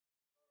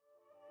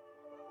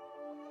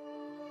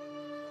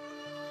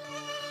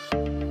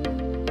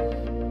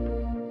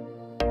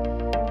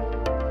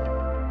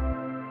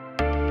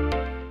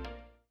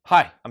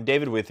Hi, I'm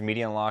David with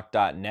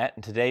MediaUnlock.net.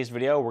 In today's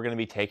video, we're going to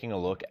be taking a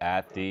look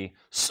at the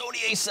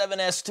Sony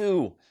A7S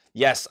II.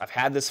 Yes, I've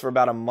had this for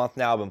about a month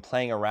now. I've been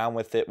playing around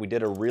with it. We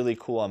did a really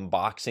cool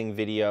unboxing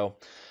video.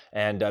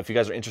 And if you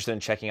guys are interested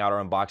in checking out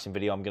our unboxing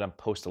video, I'm going to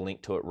post a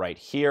link to it right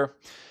here.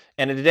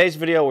 And in today's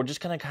video, we're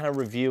just going to kind of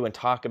review and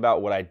talk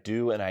about what I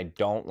do and I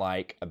don't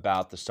like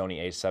about the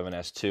Sony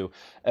A7S II.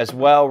 As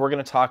well, we're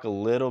going to talk a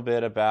little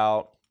bit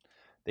about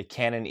the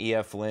Canon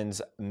EF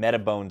lens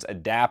metabones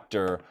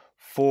adapter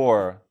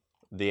for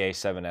the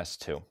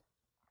A7S II.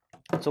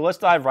 So let's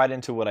dive right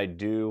into what I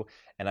do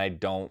and I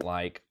don't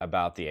like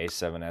about the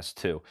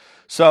A7S II.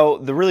 So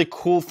the really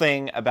cool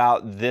thing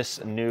about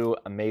this new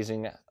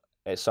amazing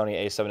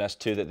Sony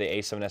A7S II that the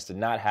A7S did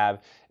not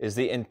have is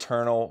the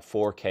internal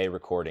 4K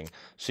recording.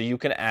 So you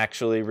can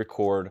actually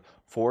record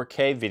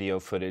 4K video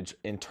footage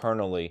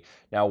internally.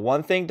 Now,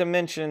 one thing to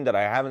mention that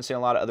I haven't seen a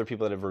lot of other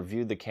people that have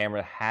reviewed the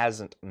camera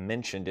hasn't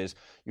mentioned is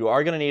you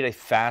are going to need a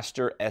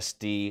faster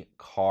SD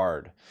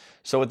card.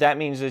 So what that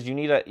means is you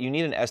need an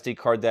SD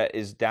card that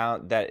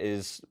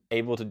is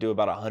able to do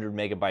about 100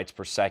 megabytes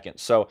per second.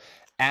 So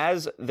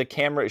as the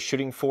camera is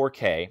shooting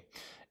 4K,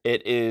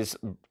 it is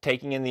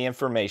taking in the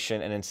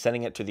information and then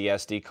sending it to the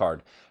SD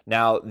card.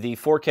 Now, the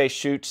 4K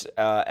shoots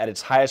at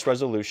its highest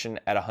resolution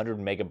at 100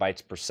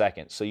 megabytes per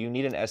second. So you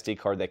need an SD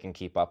card that can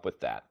keep up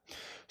with that.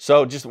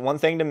 So just one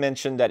thing to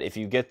mention, that if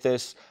you get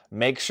this,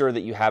 make sure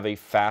that you have a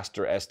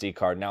faster SD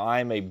card. Now,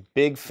 I'm a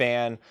big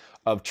fan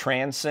of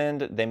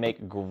Transcend. They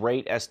make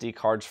great SD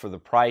cards for the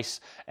price,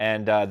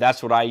 and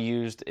that's what I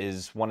used,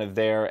 is one of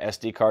their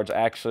SD cards.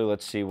 Actually,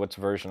 let's see what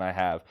version I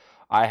have.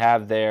 I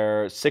have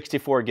their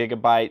 64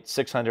 gigabyte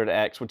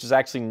 600X, which is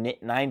actually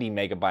 90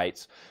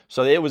 megabytes.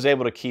 So it was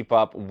able to keep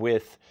up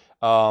with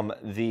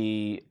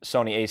the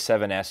Sony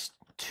A7S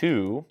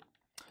II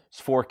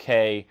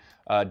 4K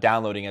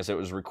downloading. As it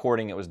was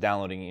recording, it was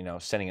downloading,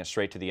 sending it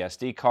straight to the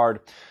SD card.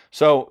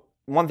 So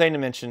one thing to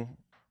mention,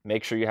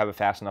 make sure you have a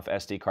fast enough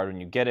SD card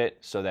when you get it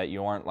so that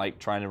you aren't like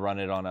trying to run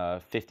it on a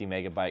 50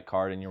 megabyte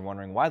card and you're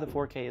wondering why the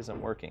 4K isn't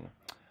working.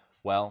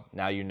 Well,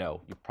 now you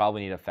know. You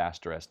probably need a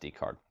faster SD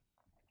card.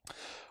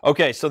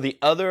 Okay, so the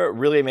other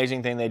really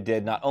amazing thing they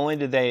did, not only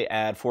did they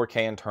add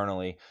 4K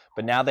internally,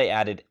 but now they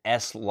added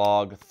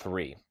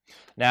S-Log3.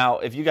 Now,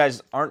 if you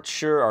guys aren't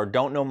sure or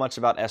don't know much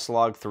about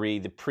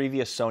S-Log3, the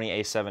previous Sony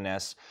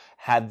A7S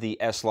had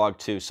the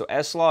S-Log2. So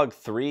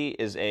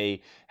S-Log3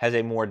 has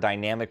a more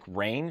dynamic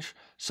range,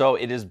 so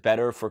it is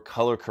better for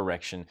color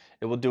correction.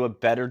 It will do a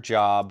better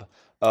job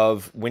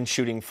of, when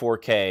shooting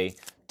 4K,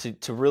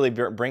 to really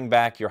bring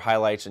back your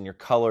highlights and your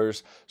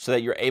colors so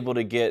that you're able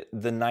to get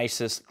the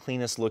nicest,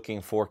 cleanest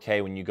looking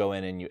 4K when you go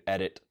in and you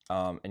edit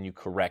and you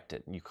correct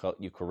it, and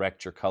you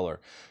correct your color.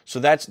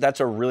 So that's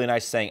a really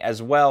nice thing. As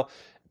well,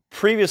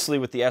 previously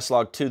with the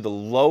S-Log2, the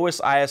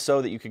lowest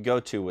ISO that you could go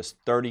to was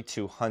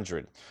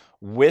 3200.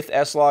 With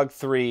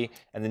S-Log3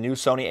 and the new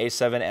Sony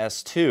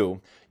A7S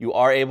II, you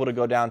are able to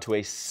go down to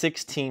a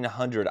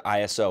 1600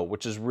 ISO,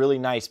 which is really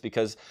nice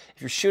because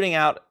if you're shooting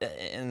out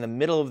in the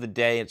middle of the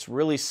day, it's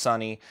really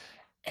sunny,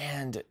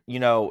 and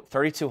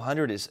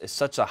 3200 is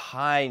such a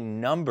high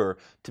number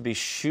to be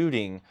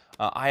shooting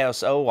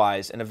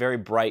ISO-wise in a very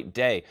bright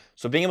day.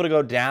 So being able to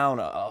go down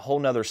a whole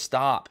nother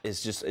stop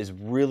is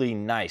really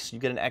nice. You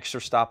get an extra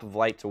stop of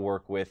light to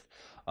work with,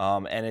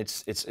 and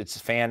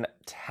it's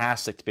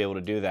fantastic to be able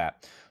to do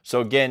that.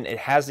 So again, it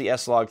has the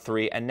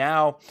S-Log3, and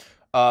now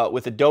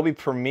with Adobe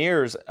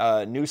Premiere's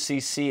new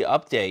CC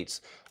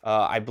updates,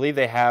 I believe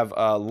they have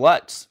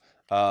LUTs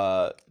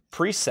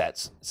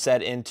presets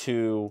set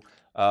into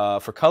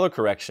for color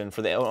correction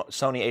for the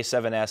Sony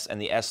A7S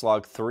and the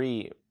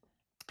S-Log3.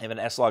 I have an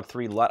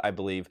S-Log3 LUT, I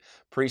believe,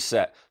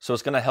 preset. So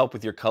it's going to help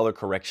with your color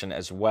correction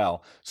as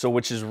well, so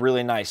which is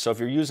really nice. So if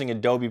you're using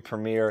Adobe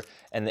Premiere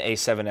and the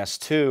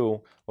A7S II,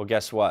 well,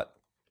 guess what?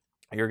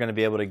 You're going to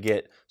be able to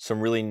get some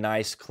really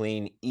nice,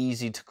 clean,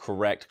 easy to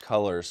correct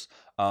colors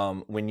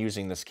when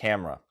using this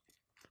camera.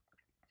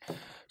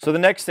 So the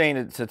next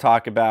thing to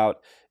talk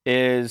about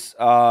is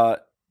the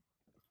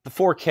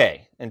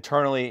 4K.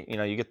 Internally,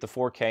 you get the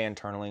 4K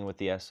internally with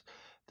the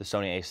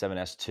Sony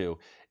A7S II.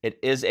 It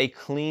is a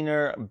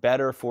cleaner,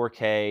 better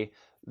 4K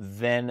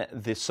than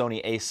the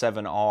Sony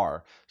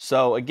A7R.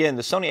 So again,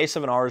 the Sony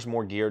A7R is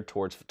more geared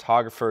towards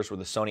photographers, where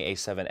the Sony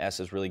A7S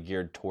is really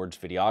geared towards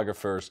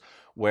videographers,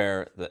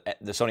 where the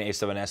Sony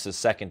A7S's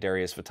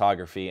secondary is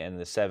photography, and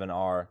the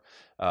 7R,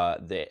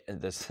 the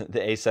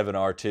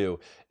A7R II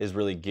is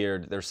really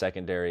geared, their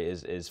secondary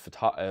is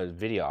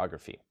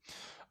videography.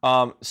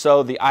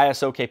 So the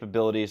ISO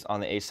capabilities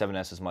on the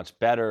A7S is much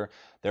better,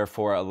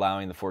 therefore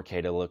allowing the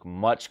 4K to look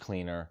much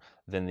cleaner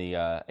than the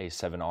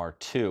A7R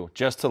II,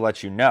 just to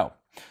let you know.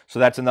 So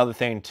that's another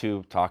thing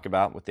to talk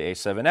about with the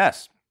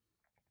A7S.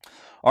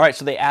 All right,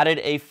 so they added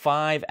a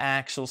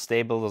 5-axle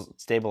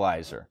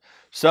stabilizer.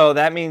 So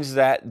that means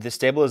that the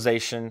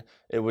stabilization,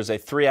 it was a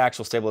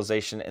 3-axle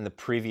stabilization in the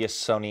previous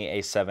Sony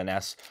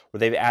A7S, where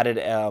they've added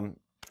a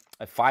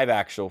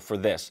 5-axle for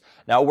this.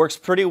 Now, it works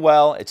pretty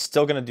well. It's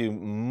still going to do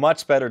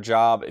much better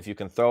job if you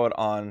can throw it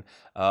on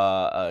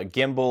a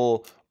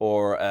gimbal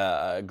or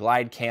a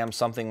glide cam,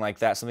 something like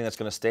that, something that's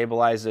going to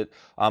stabilize it.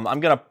 I'm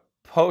going to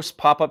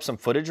pop up some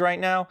footage right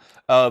now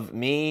of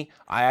me.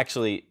 I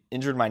actually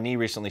injured my knee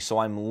recently, so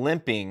I'm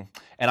limping,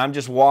 and I'm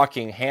just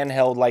walking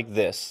handheld like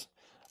this,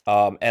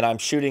 and I'm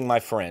shooting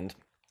my friend.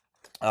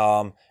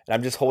 And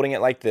I'm just holding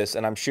it like this,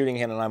 and I'm shooting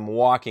him, and I'm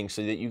walking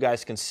so that you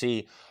guys can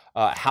see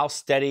how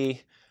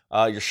steady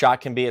your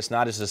shot can be. It's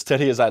not as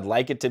steady as I'd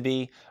like it to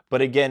be,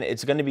 but again,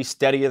 it's going to be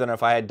steadier than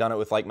if I had done it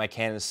with like my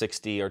Canon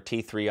 6D or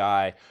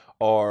T3i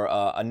or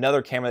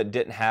another camera that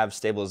didn't have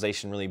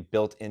stabilization really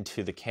built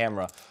into the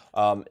camera.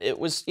 It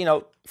was, you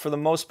know, for the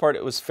most part,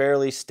 it was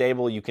fairly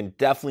stable. You can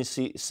definitely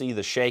see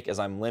the shake as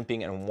I'm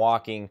limping and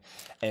walking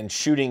and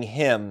shooting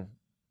him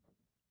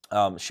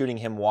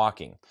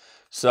walking.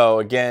 So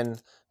again,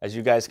 as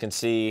you guys can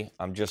see,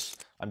 I'm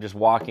just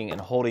walking and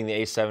holding the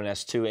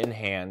A7S II in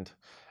hand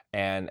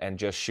and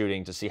just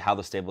shooting to see how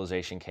the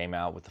stabilization came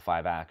out with the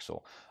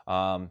 5-axle.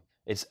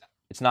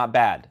 It's not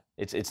bad.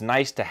 It's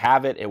nice to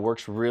have it. It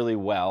works really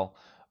well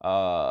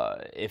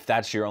if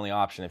that's your only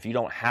option. If you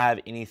don't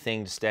have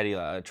anything to steady,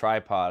 a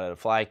tripod, a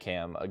fly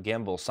cam, a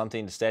gimbal,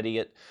 something to steady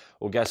it,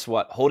 well, guess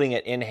what? Holding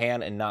it in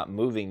hand and not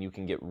moving, you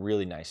can get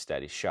really nice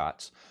steady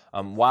shots.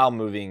 While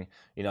moving,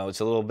 you know, it's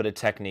a little bit of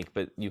technique,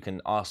 but you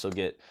can also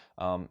get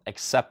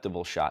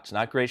acceptable shots.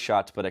 Not great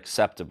shots, but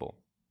acceptable.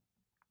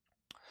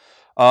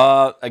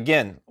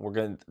 Again,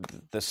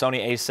 the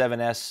Sony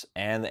A7S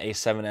and the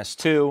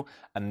A7S II,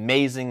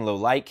 amazing low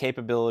light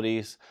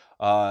capabilities.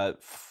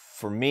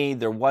 For me,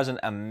 there wasn't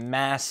a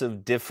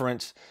massive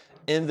difference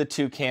in the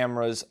two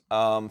cameras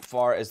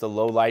far as the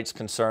low light's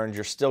concerned.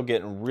 You're still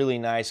getting really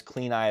nice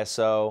clean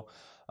ISO,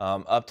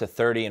 up to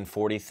 30 and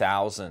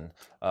 40,000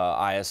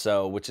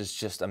 ISO, which is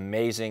just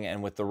amazing.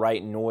 And with the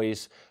right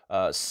noise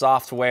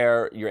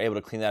software, you're able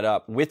to clean that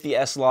up. With the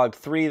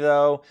S-Log3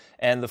 though,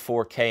 and the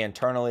 4K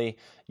internally,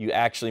 you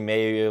actually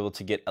may be able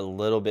to get a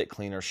little bit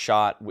cleaner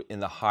shot in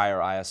the higher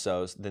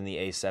ISOs than the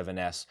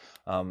A7S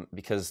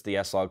because the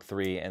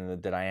S-Log3 and the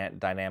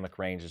dynamic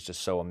range is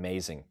just so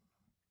amazing.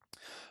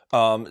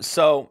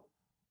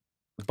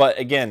 But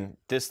again,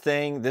 this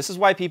is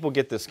why people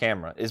get this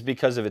camera, is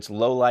because of its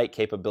low light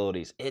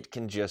capabilities. It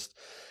can just,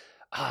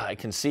 it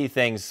can see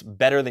things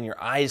better than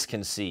your eyes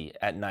can see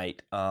at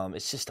night.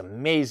 It's just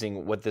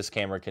amazing what this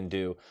camera can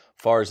do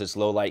as far as its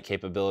low light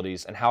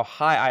capabilities and how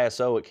high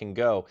ISO it can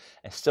go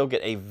and still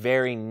get a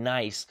very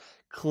nice,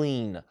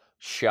 clean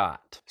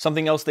shot.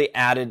 Something else they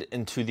added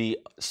into the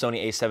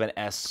Sony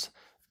A7S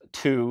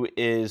II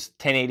is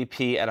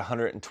 1080p at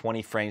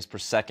 120 frames per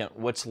second,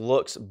 which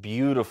looks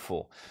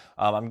beautiful.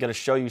 I'm going to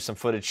show you some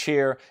footage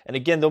here, and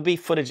again, there'll be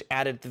footage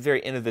added at the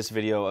very end of this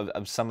video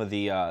of some of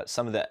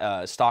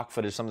the stock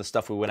footage, some of the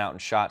stuff we went out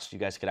and shot, so you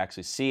guys could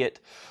actually see it.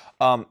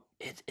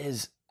 It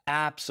is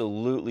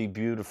absolutely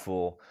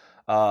beautiful.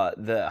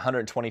 The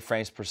 120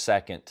 frames per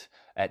second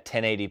at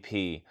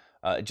 1080p.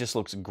 It just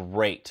looks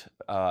great,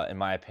 in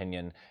my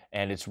opinion,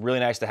 and it's really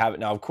nice to have it.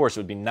 Now, of course,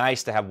 it would be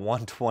nice to have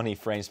 120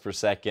 frames per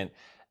second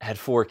at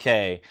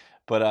 4K,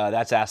 but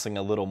that's asking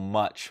a little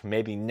much.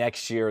 Maybe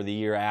next year or the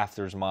year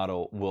after's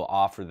model will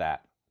offer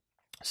that.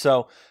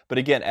 So, but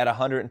again, at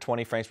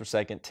 120 frames per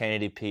second,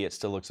 1080p, it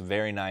still looks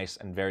very nice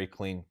and very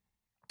clean.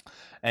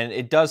 And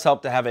it does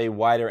help to have a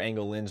wider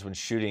angle lens when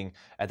shooting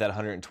at that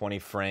 120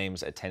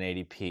 frames at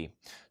 1080p,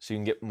 so you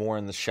can get more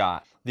in the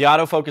shot. The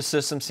autofocus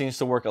system seems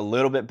to work a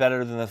little bit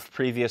better than the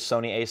previous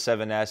Sony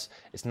A7S.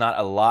 It's not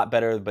a lot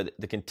better, but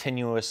the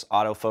continuous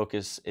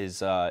autofocus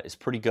is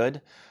pretty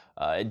good.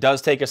 It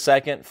does take a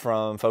second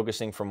from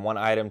focusing from one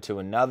item to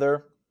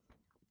another.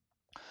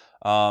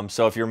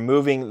 So if you're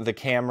moving the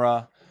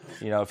camera,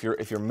 you know, if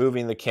you're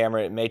moving the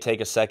camera, it may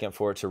take a second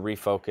for it to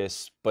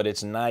refocus, but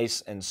it's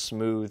nice and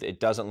smooth. It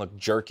doesn't look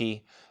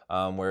jerky,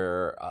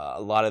 where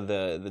a lot of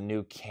the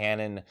new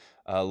Canon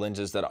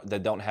lenses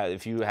that don't have,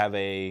 if you have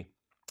a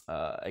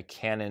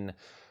Canon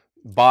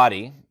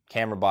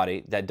camera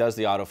body that does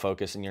the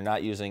autofocus and you're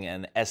not using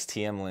an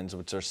STM lens,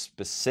 which are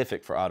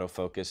specific for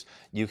autofocus,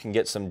 you can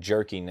get some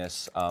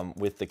jerkiness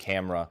with the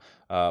camera,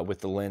 with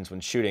the lens when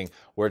shooting,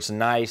 where it's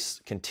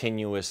nice,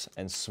 continuous,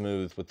 and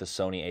smooth with the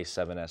Sony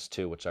A7S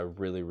II, which I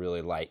really,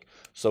 really like.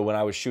 So when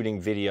I was shooting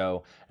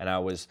video and I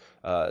was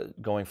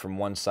going from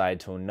one side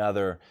to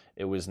another,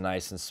 it was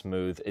nice and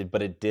smooth,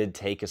 but it did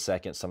take a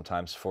second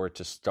sometimes for it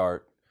to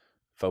start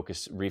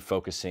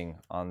refocusing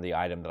on the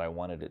item that I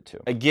wanted it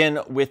to. Again,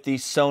 with the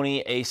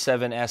Sony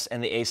A7S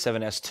and the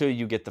A7S II,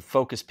 you get the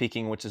focus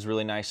peaking, which is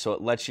really nice. So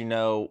it lets you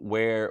know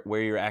where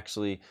you're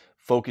actually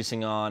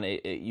focusing on.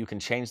 You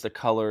can change the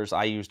colors.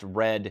 I used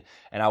red,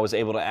 and I was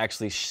able to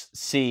actually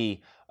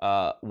see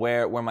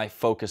where my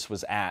focus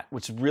was at,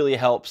 which really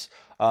helps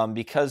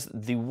because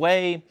the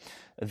way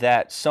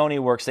that Sony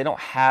works, they don't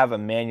have a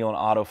manual and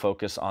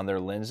autofocus on their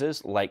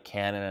lenses like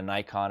Canon and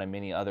Nikon and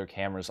many other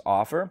cameras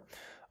offer.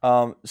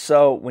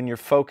 So when you're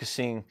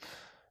focusing,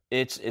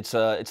 it's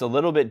a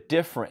little bit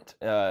different.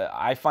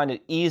 I find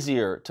it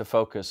easier to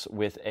focus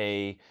with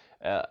a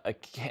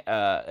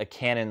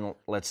Canon,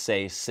 let's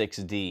say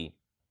 6D,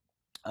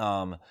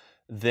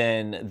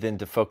 than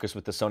to focus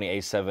with the Sony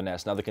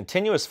A7S. Now the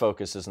continuous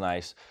focus is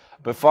nice,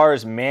 but as far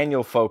as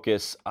manual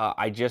focus,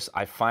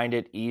 I find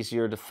it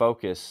easier to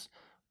focus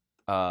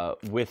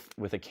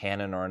with a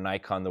Canon or a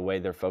Nikon, the way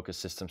their focus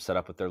system's set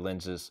up with their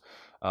lenses.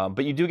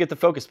 But you do get the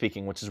focus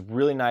peaking, which is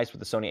really nice with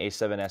the Sony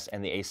A7S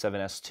and the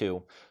A7S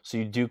II. So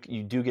you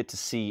do get to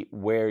see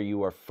where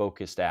you are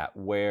focused at,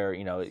 where,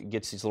 you know, it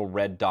gets these little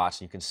red dots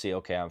and you can see,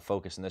 okay, I'm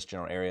focused in this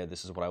general area.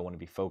 This is what I want to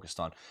be focused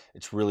on.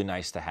 It's really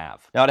nice to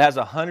have. Now it has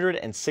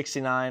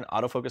 169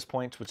 autofocus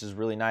points, which is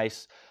really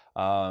nice.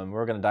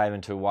 We're going to dive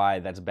into why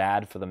that's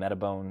bad for the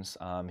metabones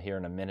here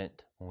in a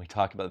minute when we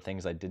talk about the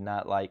things I did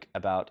not like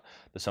about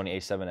the Sony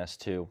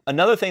A7S II.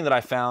 Another thing that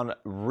I found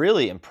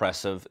really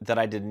impressive that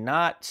I did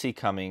not see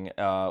coming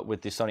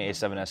with the Sony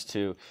A7S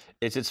II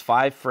is its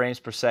 5 frames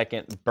per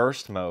second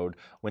burst mode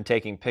when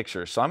taking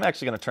pictures. So I'm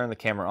actually going to turn the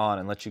camera on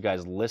and let you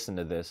guys listen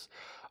to this.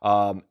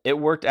 It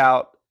worked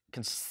out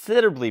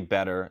considerably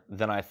better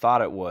than I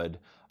thought it would.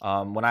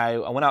 When I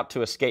went out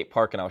to a skate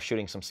park and I was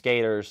shooting some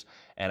skaters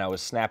and I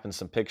was snapping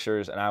some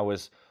pictures, and I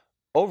was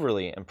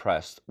overly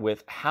impressed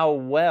with how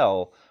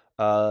well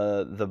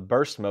the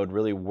burst mode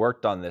really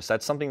worked on this.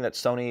 That's something that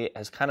Sony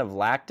has kind of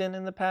lacked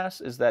in the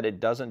past, is that it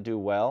doesn't do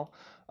well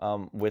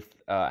with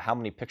how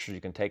many pictures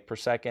you can take per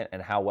second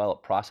and how well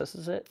it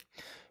processes it.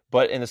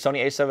 But in the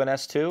Sony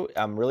A7S II,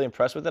 I'm really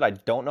impressed with it. I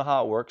don't know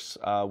how it works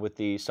with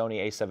the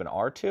Sony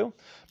A7R II,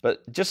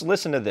 but just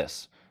listen to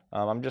this.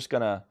 I'm just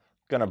gonna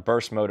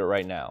burst mode it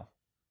right now.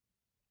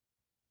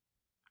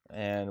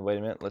 And wait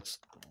a minute,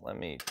 let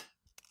me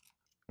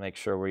make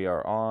sure we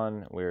are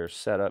on. We're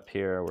set up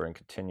here. We're in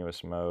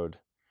continuous mode.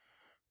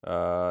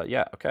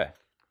 Yeah, okay.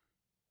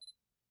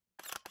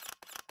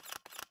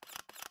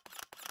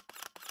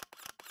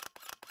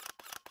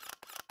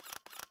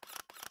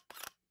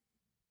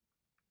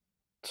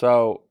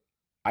 So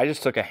I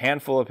just took a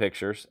handful of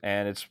pictures,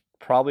 and it's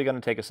probably going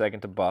to take a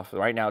second to buff.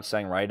 Right now it's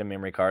saying write a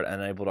memory card,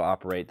 unable to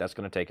operate. That's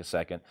going to take a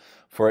second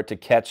for it to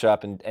catch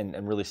up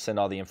and really send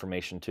all the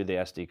information to the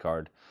SD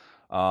card.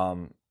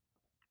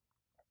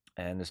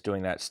 And it's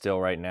doing that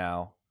still right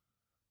now.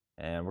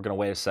 And we're going to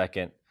wait a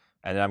second,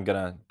 and then I'm going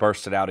to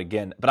burst it out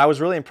again. But I was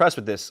really impressed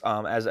with this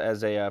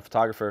as a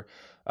photographer,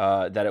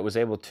 that it was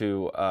able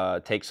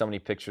to take so many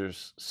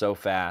pictures so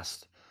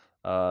fast.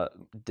 And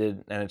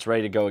it's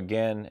ready to go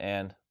again.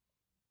 And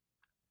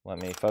let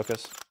me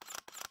focus.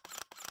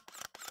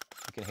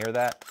 You can hear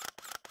that.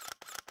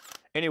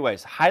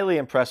 Anyways, highly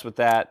impressed with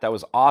that. That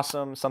was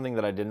awesome, something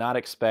that I did not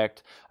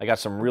expect. I got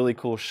some really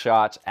cool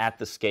shots at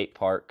the skate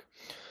park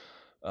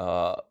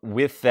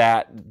with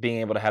that,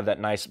 being able to have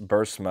that nice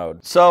burst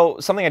mode. So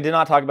something I did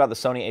not talk about the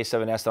Sony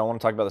A7S that I want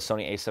to talk about the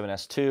Sony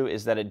A7S II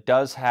is that it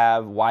does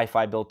have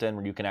Wi-Fi built in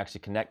where you can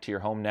actually connect to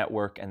your home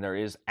network, and there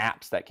is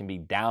apps that can be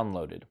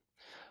downloaded.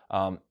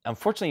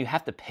 Unfortunately, you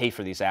have to pay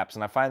for these apps,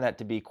 and I find that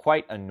to be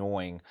quite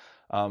annoying.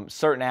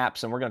 Certain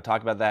apps, and we're going to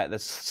talk about that.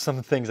 That's some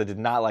of the things I did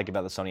not like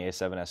about the Sony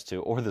A7S II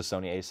or the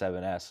Sony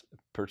A7S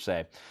per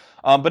se.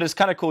 But it's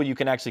kind of cool. You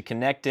can actually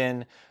connect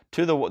in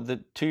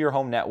to to your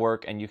home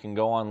network, and you can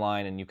go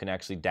online and you can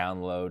actually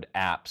download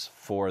apps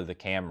for the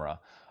camera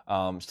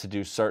to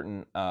do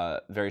certain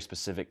very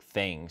specific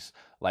things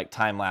like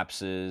time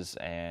lapses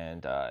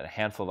and a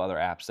handful of other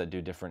apps that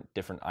do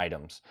different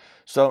items.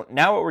 So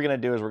now what we're going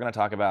to do is we're going to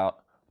talk about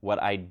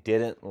what I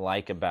didn't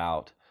like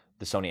about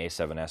the Sony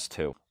A7S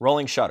II.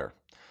 Rolling shutter.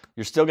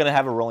 You're still going to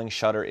have a rolling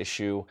shutter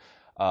issue.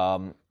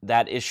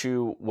 That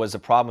issue was a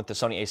problem with the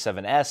Sony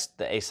A7S,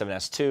 the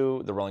A7S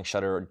II. The rolling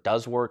shutter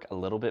does work a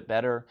little bit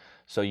better,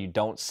 so you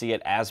don't see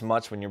it as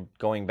much when you're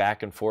going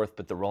back and forth,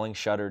 but the rolling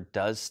shutter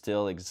does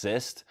still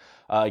exist.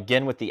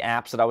 Again, with the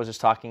apps that I was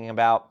just talking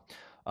about,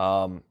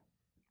 you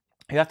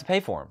have to pay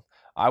for them.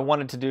 I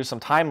wanted to do some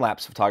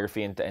time-lapse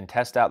photography and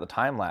test out the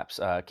time-lapse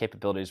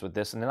capabilities with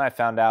this, and then I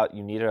found out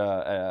you need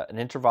an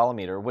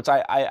intervalometer, which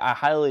I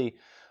highly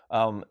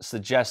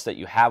suggest that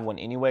you have one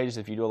anyways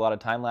if you do a lot of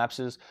time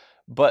lapses.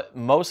 But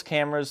most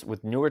cameras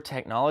with newer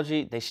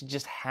technology, they should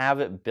just have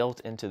it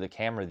built into the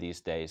camera these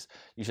days.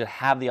 You should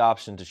have the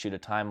option to shoot a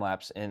time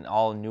lapse in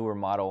all newer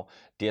model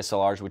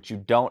DSLRs, which you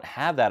don't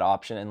have that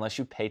option unless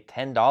you pay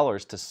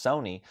 $10 to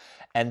Sony.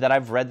 And that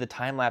I've read the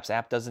time lapse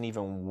app doesn't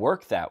even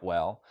work that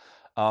well.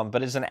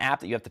 But it's an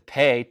app that you have to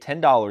pay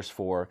 $10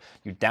 for.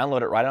 You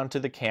download it right onto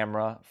the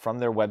camera from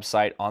their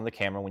website on the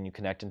camera when you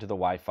connect into the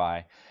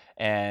Wi-Fi.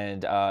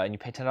 And you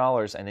pay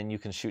 $10, and then you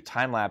can shoot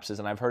time lapses,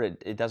 and I've heard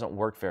it doesn't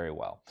work very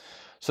well.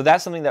 So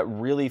that's something that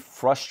really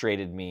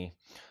frustrated me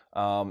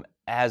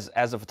as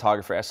a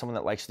photographer, as someone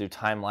that likes to do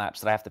time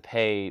lapse, that I have to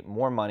pay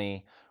more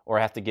money or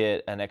I have to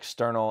get an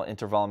external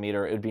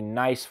intervalometer. It would be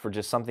nice for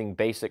just something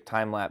basic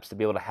time lapse to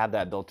be able to have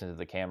that built into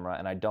the camera,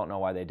 and I don't know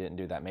why they didn't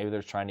do that. Maybe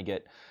they're trying to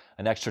get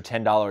an extra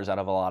 $10 out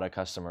of a lot of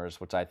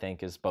customers, which I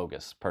think is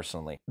bogus,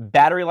 personally.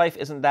 Battery life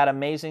isn't that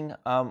amazing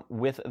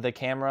with the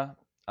camera,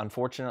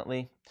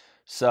 unfortunately.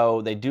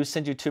 So they do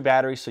send you 2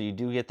 batteries, so you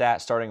do get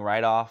that starting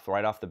right off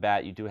the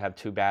bat. You do have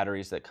 2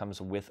 batteries that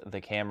comes with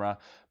the camera,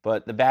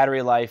 but the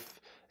battery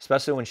life,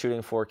 especially when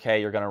shooting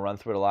 4K, you're going to run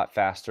through it a lot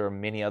faster.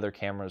 Many other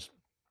cameras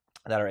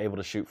that are able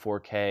to shoot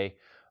 4K,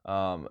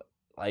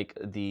 like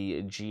the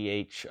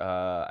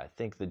I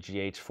think the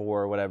GH4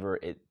 or whatever.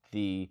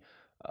 The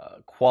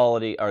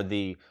quality or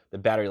the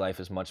battery life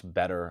is much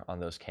better on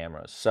those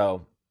cameras.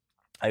 So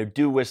I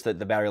do wish that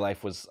the battery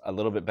life was a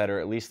little bit better.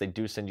 At least they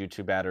do send you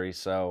 2 batteries.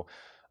 So,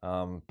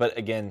 but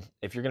again,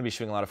 if you're going to be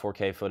shooting a lot of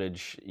 4K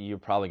footage, you're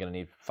probably going to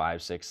need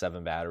 5, 6,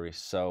 7 batteries.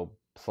 So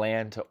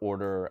plan to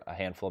order a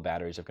handful of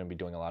batteries if you're going to be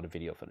doing a lot of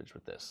video footage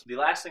with this. The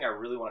last thing I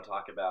really want to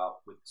talk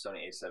about with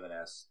Sony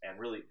A7S and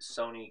really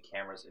Sony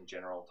cameras in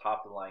general,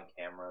 top of the line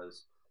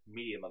cameras,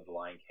 medium of the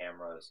line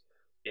cameras,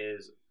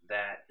 is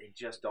that they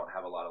just don't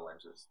have a lot of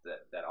lenses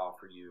that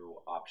offer you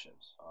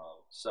options.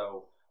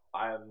 So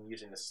I'm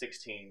using the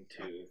 16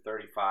 to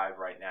 35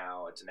 right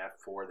now. It's an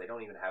f4. They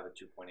don't even have a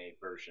 2.8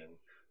 version.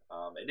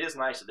 It is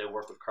nice that they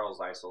work with Carl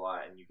Zeiss a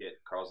lot, and you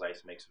get Carl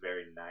Zeiss makes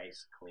very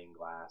nice, clean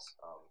glass.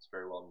 It's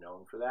very well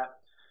known for that.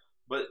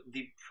 But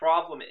the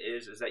problem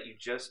is that you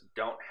just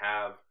don't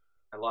have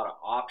a lot of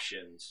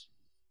options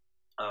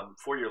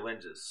for your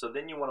lenses. So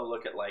then you want to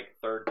look at like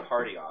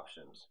third-party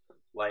options,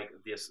 like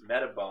this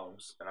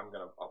Metabones, and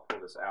I'll pull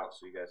this out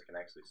so you guys can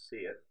actually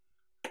see it.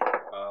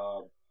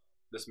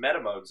 This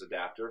metabones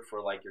adapter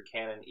for like your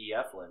Canon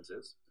EF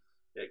lenses.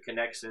 It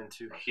connects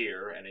into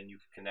here, and then you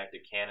can connect a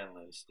Canon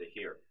lens to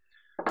here.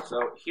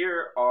 So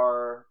here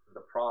are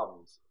the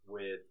problems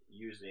with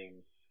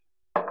using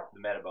the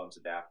metabones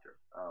adapter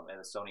and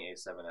the Sony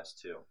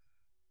A7S II.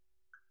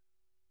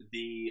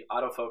 The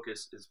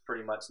autofocus is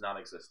pretty much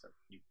non-existent.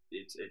 You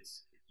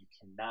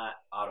cannot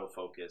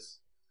autofocus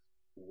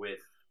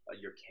with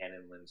your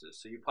Canon lenses.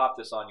 So you pop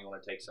this on, you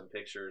want to take some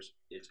pictures,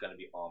 it's going to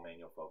be all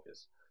manual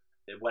focus.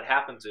 What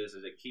happens is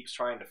it keeps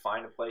trying to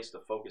find a place to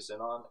focus in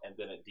on, and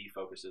then it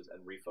defocuses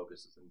and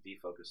refocuses and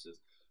defocuses.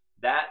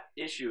 That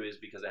issue is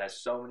because it has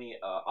so many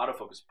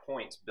autofocus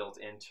points built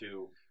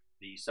into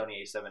the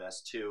Sony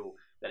A7S II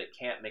that it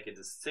can't make a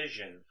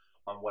decision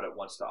on what it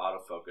wants to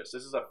autofocus.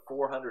 This is a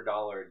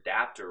 $400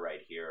 adapter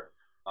right here,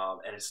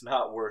 and it's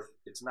not worth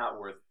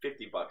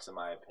 $50 in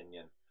my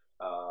opinion,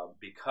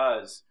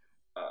 because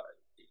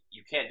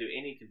you can't do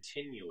any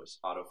continuous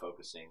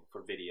autofocusing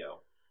for video.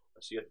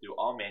 So you have to do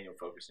all manual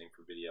focusing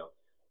for video,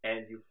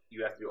 and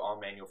you have to do all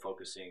manual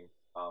focusing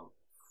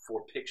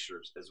for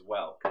pictures as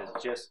well,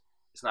 because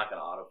it's not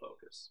going to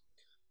autofocus.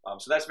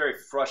 So that's very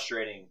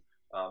frustrating,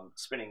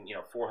 spending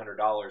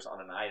 $400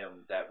 on an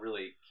item that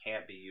really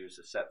can't be used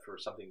except for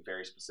something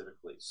very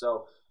specifically.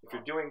 So if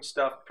you're doing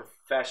stuff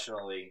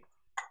professionally,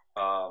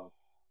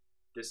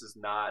 this is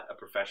not a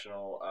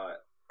professional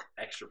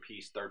extra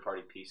piece,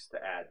 third-party piece to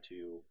add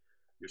to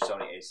your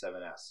Sony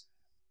A7S.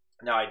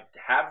 Now I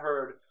have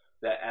heard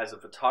that as a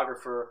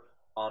photographer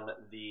on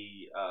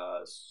the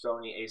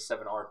Sony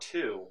A7R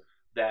II,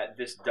 that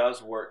this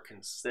does work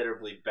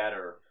considerably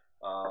better.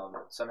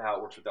 Somehow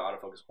it works with the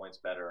autofocus points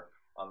better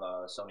on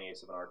the Sony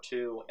A7R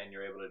II, and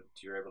you're able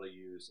to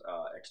use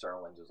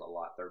external lenses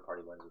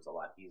third-party lenses a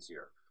lot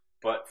easier.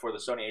 But for the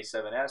Sony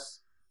A7S,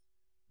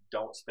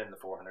 don't spend the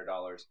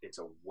 $400. It's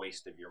a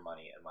waste of your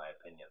money, in my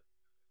opinion.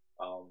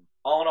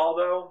 All in all,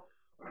 though,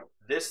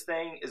 this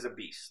thing is a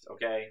beast.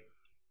 Okay.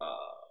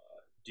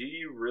 Do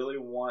you really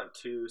want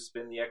to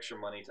spend the extra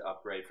money to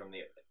upgrade from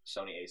the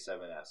Sony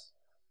A7S?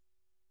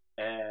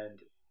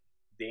 And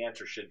the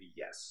answer should be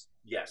yes.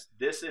 Yes,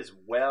 this is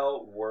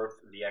well worth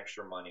the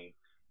extra money.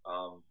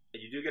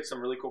 You do get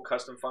some really cool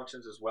custom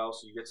functions as well.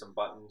 So you get some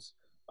buttons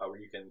where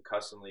you can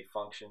customly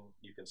function.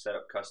 You can set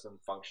up custom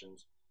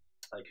functions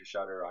like your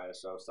shutter,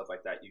 ISO, stuff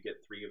like that. You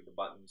get 3 of the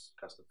buttons,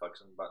 custom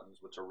function buttons,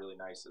 which are really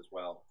nice as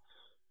well.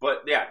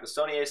 But yeah, the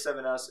Sony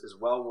A7S is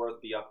well worth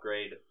the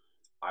upgrade.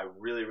 I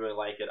really, really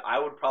like it. I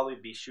would probably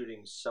be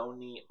shooting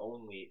Sony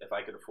only if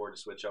I could afford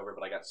to switch over,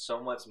 but I got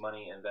so much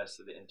money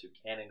invested into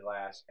Canon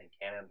glass and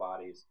Canon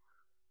bodies,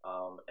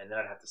 and then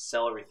I'd have to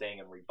sell everything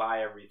and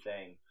rebuy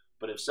everything.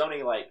 But if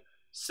Sony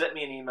sent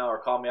me an email or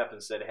called me up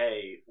and said,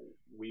 hey,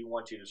 we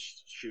want you to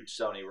shoot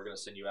Sony, we're going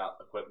to send you out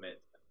equipment,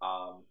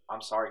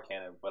 I'm sorry,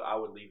 Canon, but I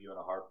would leave you in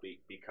a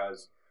heartbeat,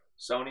 because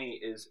Sony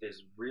is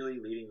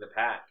really leading the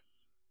pack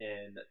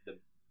in the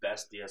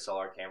best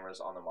DSLR cameras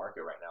on the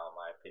market right now, in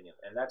my opinion.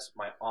 And that's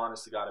my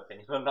honest to God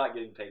opinion. I'm not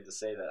getting paid to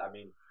say that. I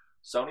mean,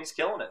 Sony's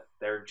killing it.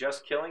 They're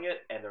just killing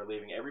it, and they're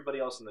leaving everybody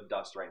else in the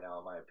dust right now,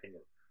 in my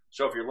opinion.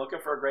 So if you're looking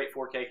for a great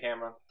 4K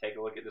camera, take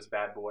a look at this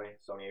bad boy,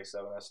 Sony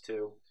A7S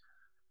II.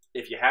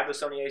 If you have the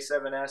Sony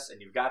A7S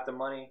and you've got the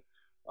money,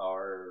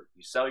 or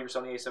you sell your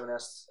Sony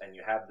A7S and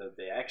you have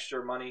the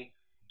extra money,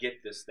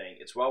 get this thing.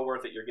 It's well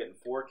worth it. You're getting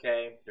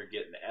 4K. You're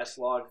getting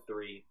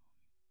S-Log3.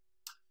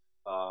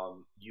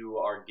 You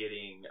are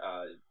getting,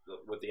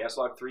 with the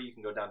S-Log3, you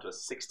can go down to a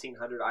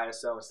 1600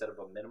 ISO instead of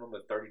a minimum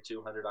of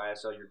 3200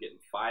 ISO. You're getting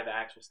 5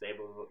 axis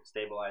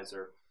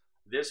stabilizer.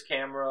 This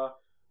camera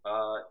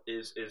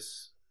is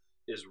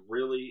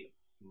really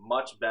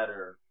much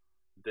better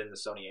than the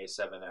Sony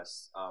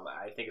A7S.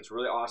 I think it's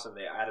really awesome.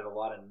 They added a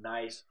lot of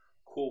nice,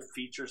 cool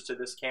features to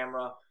this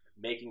camera,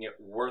 making it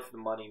worth the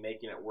money,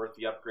 making it worth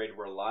the upgrade,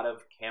 where a lot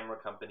of camera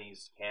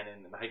companies,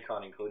 Canon and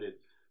Nikon included,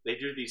 they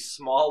do these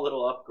small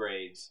little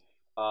upgrades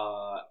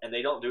and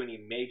they don't do any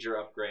major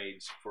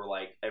upgrades for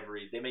like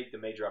they make the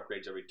major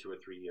upgrades every 2 or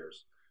 3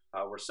 years.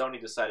 Where Sony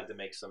decided to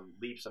make some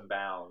leaps and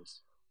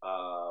bounds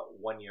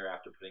 1 year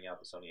after putting out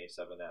the Sony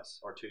A7S,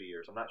 or 2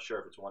 years. I'm not sure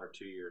if it's 1 or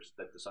 2 years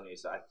that the Sony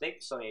A7. I think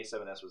the Sony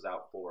A7S was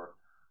out for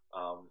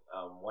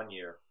 1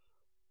 year,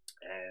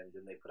 and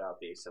then they put out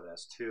the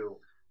A7S II,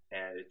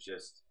 and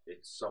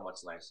it's so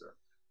much nicer.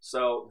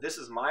 So this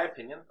is my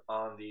opinion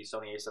on the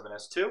Sony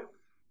A7S II.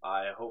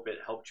 I hope it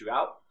helped you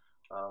out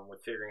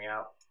with figuring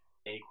out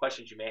any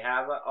questions you may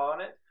have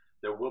on it.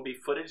 There will be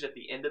footage at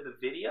the end of the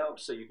video,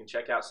 so you can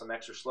check out some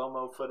extra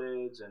slow-mo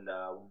footage, and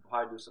we'll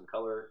probably do some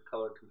color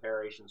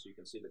comparison so you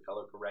can see the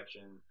color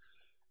correction.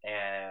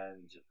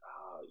 And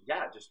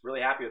yeah, just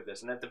really happy with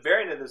this. And at the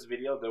very end of this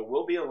video, there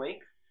will be a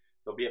link.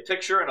 There'll be a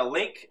picture and a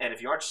link. And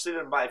if you are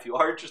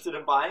interested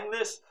in buying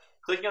this,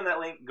 clicking on that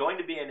link, going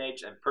to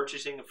B&H and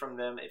purchasing it from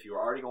them, if you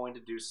are already going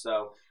to do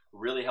so,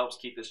 really helps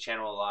keep this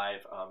channel alive,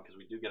 because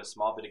we do get a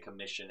small bit of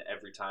commission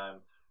every time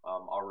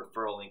our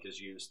referral link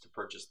is used to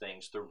purchase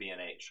things through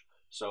B&H.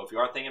 So if you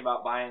are thinking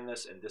about buying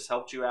this and this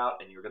helped you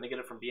out and you're going to get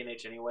it from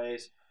B&H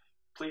anyways,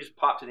 please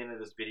pop to the end of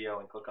this video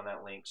and click on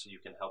that link so you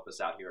can help us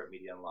out here at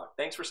Media Unlocked.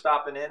 Thanks for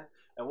stopping in,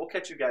 and we'll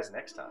catch you guys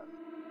next time.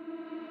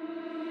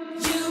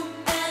 You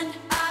and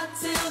I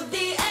till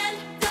the end,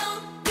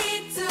 don't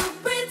need to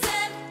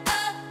pretend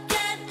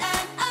again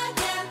and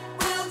again,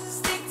 we'll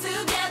stick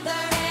together.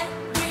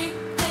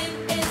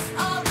 Everything is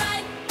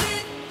alright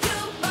with you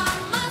by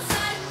my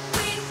side,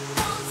 we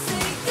won't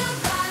say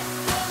goodbye,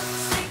 we'll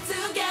stick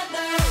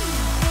together.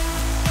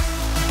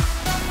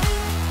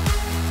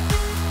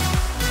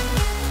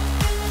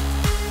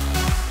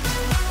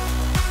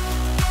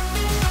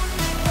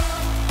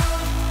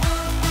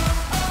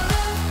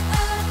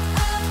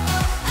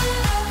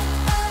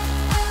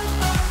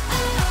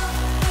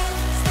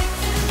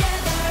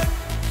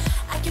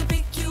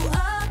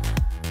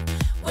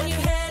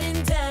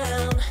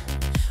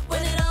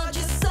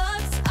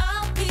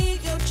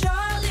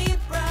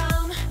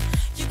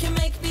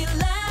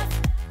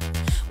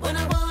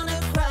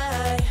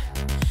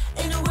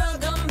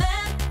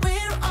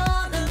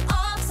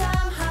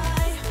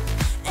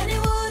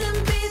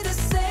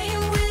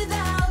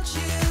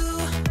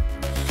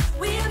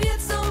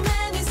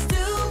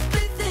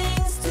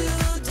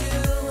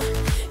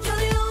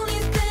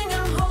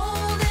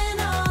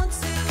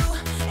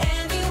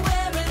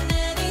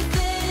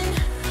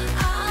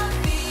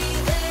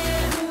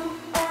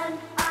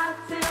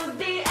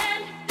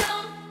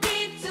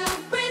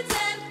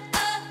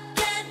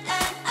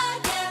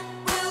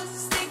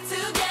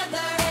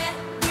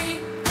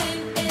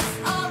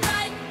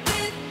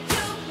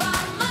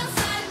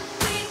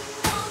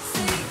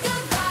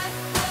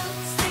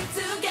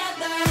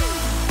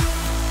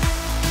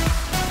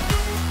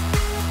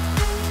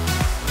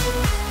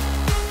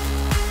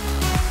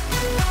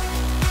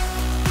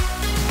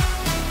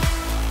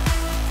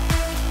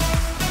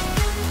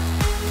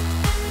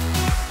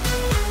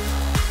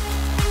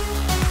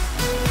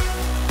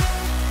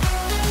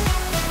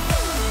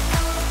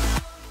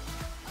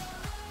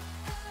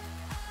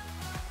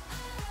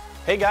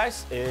 Hey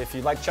guys, if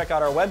you'd like to check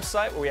out our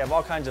website where we have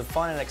all kinds of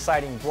fun and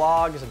exciting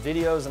blogs,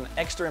 videos, and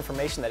extra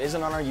information that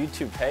isn't on our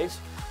YouTube page,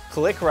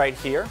 click right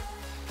here.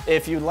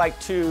 If you'd like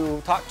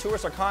to talk to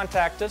us or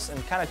contact us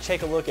and kind of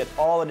take a look at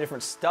all the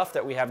different stuff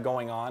that we have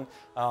going on,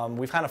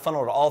 we've kind of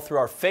funneled it all through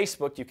our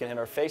Facebook. You can hit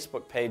our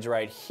Facebook page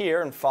right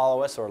here and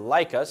follow us or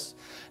like us.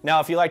 Now,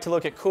 if you like to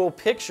look at cool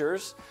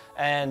pictures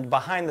and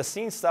behind the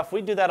scenes stuff,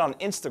 we do that on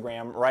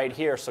Instagram right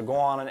here. So go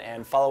on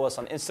and follow us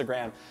on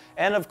Instagram.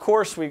 And of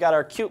course, we got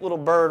our cute little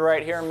bird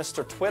right here,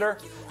 Mr. Twitter,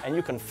 and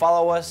you can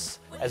follow us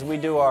as we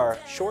do our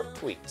short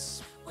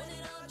tweets.